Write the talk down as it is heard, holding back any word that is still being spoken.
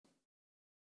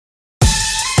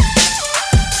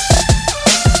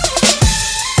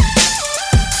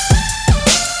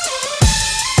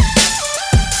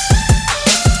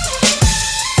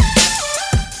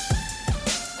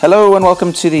Hello and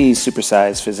welcome to the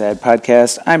Supersize Phys Ed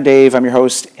podcast. I'm Dave, I'm your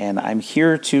host, and I'm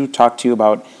here to talk to you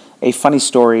about a funny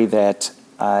story that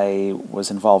I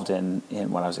was involved in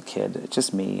when I was a kid. It's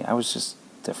just me. I was just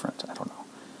different. I don't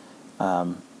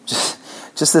know.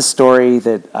 Just this story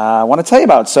that I want to tell you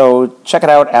about. So check it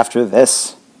out after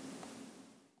this.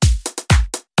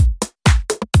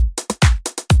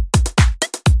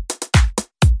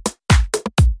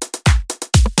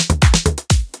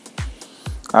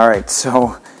 All right,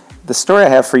 so the story I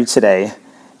have for you today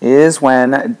is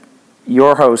when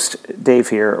your host, Dave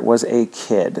here, was a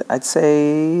kid. I'd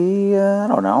say, I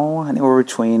don't know, anywhere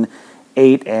between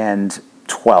 8 and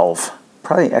 12.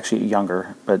 Probably actually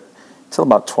younger, but till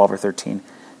about 12 or 13.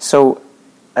 So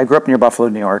I grew up near Buffalo,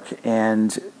 New York,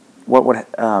 and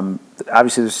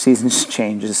obviously the seasons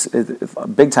changes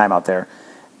big time out there,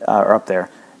 or up there.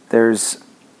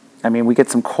 We get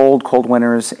some cold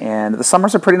winters, and the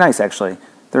summers are pretty nice, actually.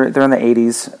 They're in the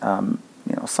 80s,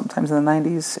 sometimes in the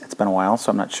 90s. It's been a while,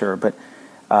 so I'm not sure. But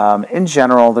in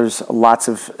general, there's lots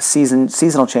of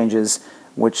seasonal changes,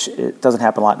 which it doesn't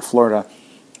happen a lot in Florida.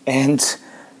 And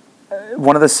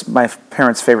one of my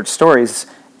parents' favorite stories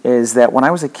is that when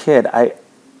I was a kid, I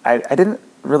didn't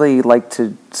really like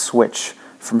to switch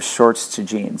from shorts to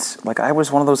jeans. Like, I was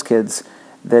one of those kids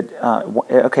that,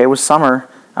 it was summer,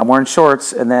 I'm wearing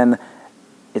shorts, and then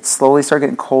it slowly started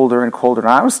getting colder and colder. And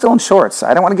I was still in shorts. I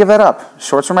didn't want to give that up.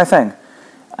 Shorts were my thing.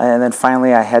 And then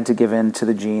finally I had to give in to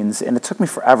the jeans, and it took me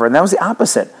forever. And that was the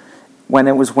opposite. When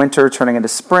it was winter turning into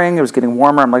spring, it was getting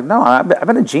warmer. I'm like, no, I've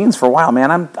been in jeans for a while, man.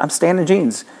 I'm staying in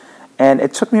jeans. And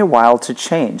it took me a while to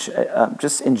change,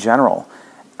 just in general.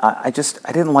 I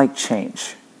didn't like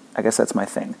change. I guess that's my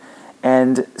thing.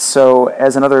 And so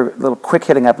as another little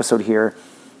quick-hitting episode here,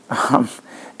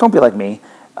 don't be like me.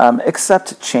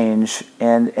 Accept change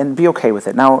and be okay with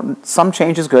it. Now, some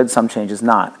change is good, some change is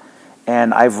not.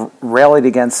 And I've rallied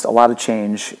against a lot of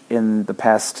change in the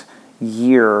past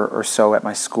year or so at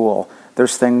my school.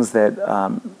 There's things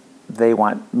that they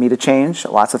want me to change,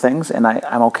 lots of things, and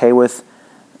I'm okay with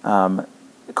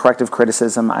corrective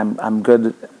criticism. I'm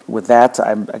good with that.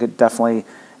 I could definitely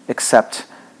accept,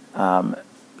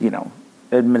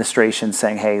 administration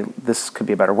saying, hey, this could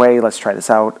be a better way, let's try this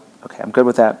out. Okay, I'm good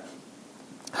with that.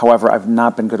 However, I've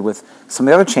not been good with some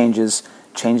of the other changes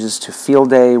to field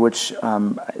day, which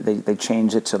they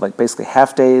changed it to like basically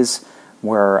half days,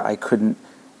 where I couldn't.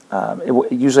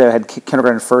 Usually I had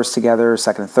kindergarten and first together,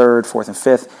 second and third, fourth and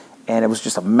fifth, and it was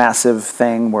just a massive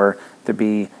thing where there'd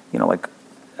be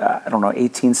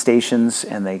 18 stations,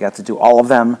 and they got to do all of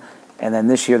them. And then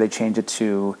this year they changed it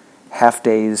to half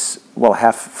days,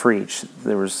 half for each.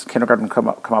 There was kindergarten come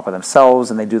up by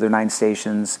themselves, and they do their 9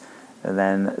 stations, and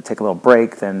then take a little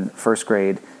break, then first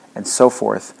grade, and so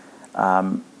forth.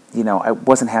 I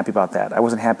wasn't happy about that. I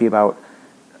wasn't happy about,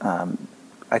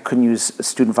 I couldn't use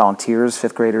student volunteers,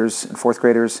 5th graders and 4th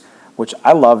graders, which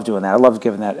I love doing that. I love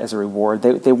giving that as a reward.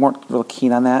 They weren't real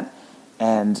keen on that.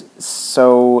 And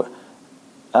so,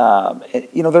 there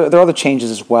are other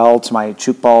changes as well to my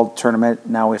chook ball tournament.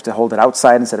 Now we have to hold it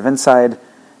outside instead of inside.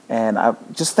 And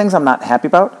just things I'm not happy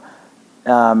about.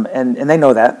 And they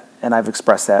know that. And I've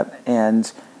expressed that,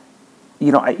 and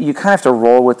you kind of have to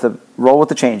roll with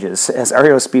the changes, as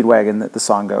REO Speedwagon the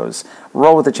song goes.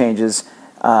 Roll with the changes.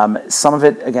 Some of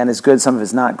it again is good, some of it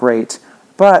is not great,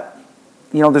 but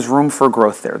there's room for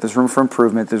growth there. There's room for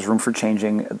improvement. There's room for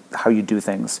changing how you do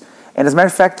things. And as a matter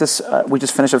of fact, we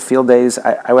just finished up field days.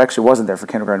 I actually wasn't there for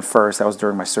kindergarten first. That was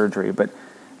during my surgery, but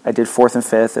I did 4th and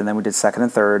 5th, and then we did 2nd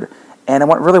and 3rd, and it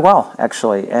went really well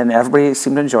actually. And everybody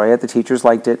seemed to enjoy it. The teachers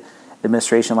liked it.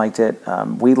 Administration liked it.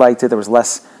 We liked it. There was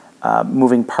less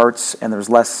moving parts, and there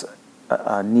was less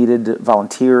needed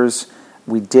volunteers.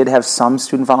 We did have some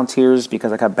student volunteers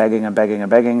because I kept begging,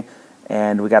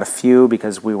 and we got a few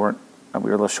because we were a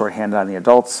little shorthanded on the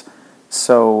adults.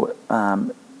 So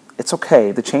it's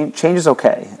okay. The change is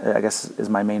okay, I guess, is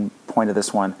my main point of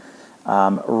this one.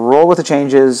 Roll with the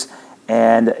changes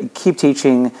and keep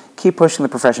teaching, keep pushing the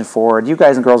profession forward. You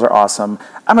guys and girls are awesome.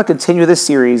 I'm going to continue this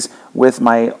series with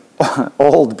my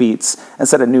old beats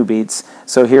instead of new beats.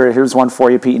 So here's one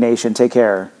for you, Pete Nation. Take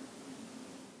care.